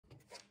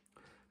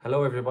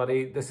Hello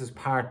everybody, this is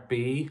part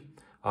B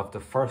of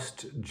the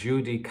first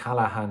Judy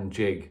Calahan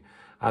jig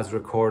as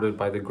recorded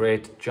by the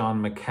great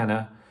John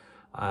McKenna.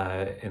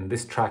 In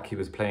this track he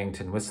was playing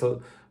tin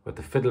whistle with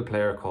a fiddle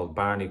player called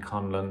Barney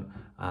Conlon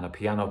and a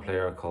piano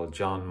player called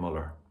John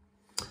Muller.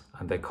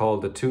 And they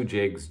called the two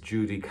jigs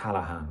Judy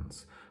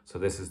Calahans. So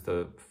this is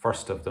the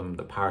first of them,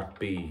 the part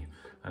B,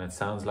 and it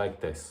sounds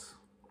like this.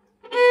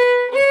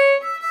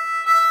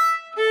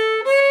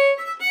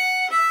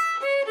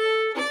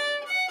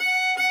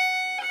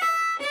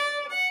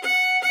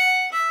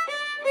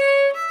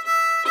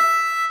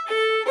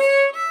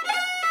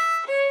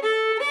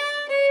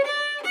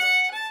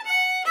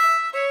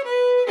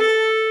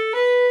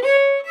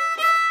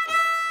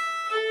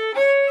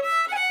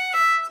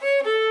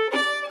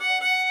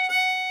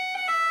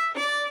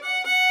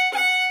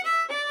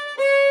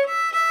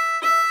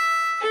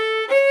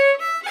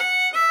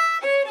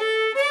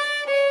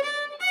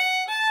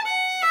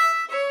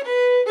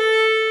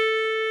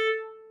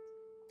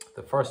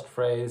 The first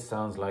phrase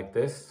sounds like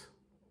this.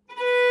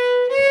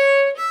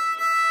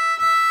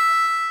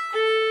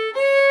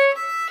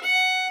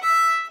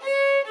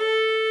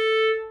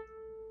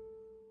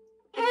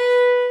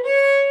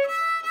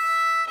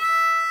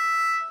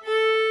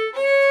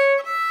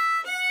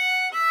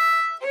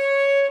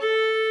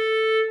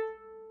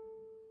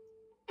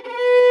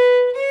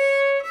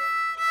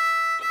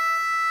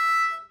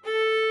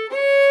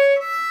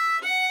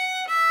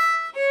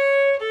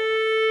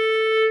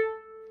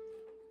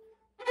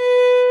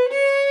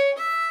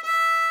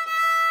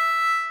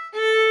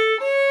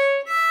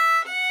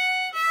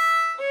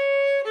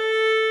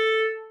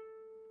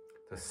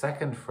 The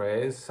second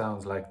phrase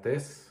sounds like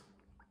this.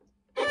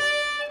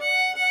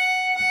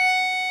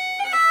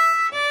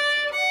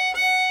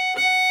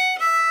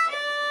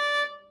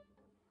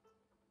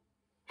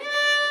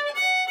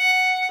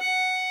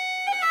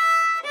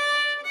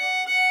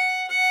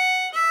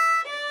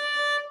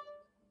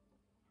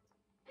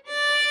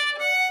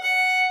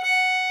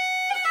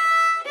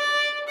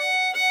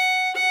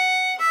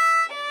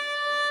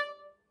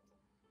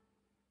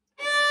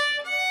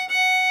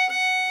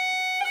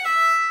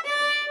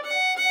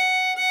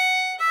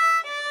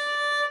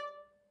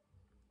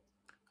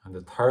 And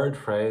the third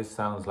phrase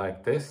sounds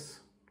like this.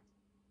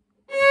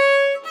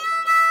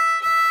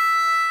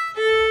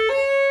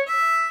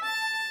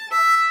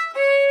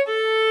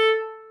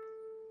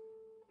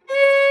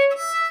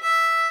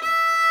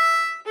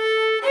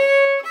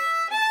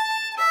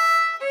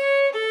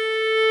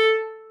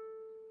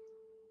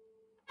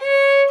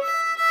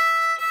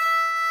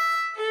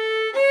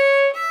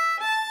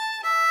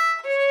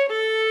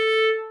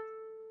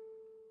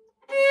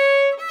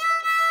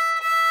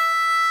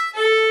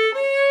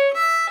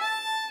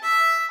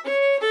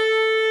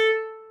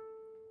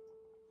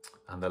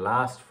 And the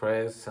last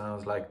phrase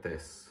sounds like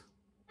this.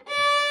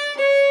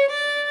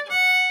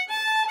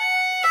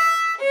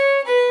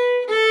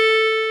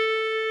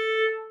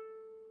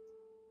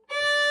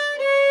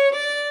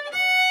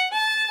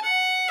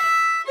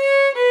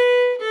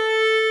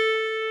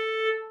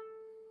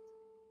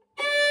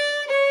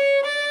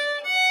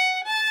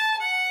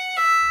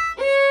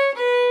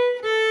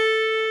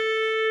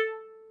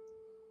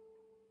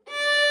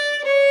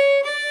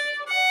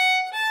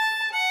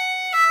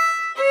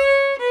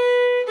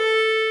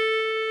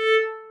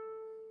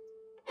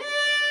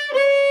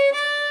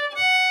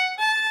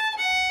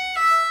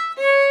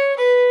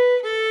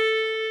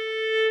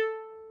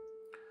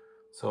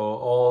 So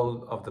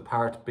all of the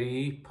part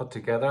B put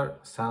together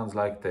sounds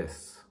like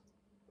this.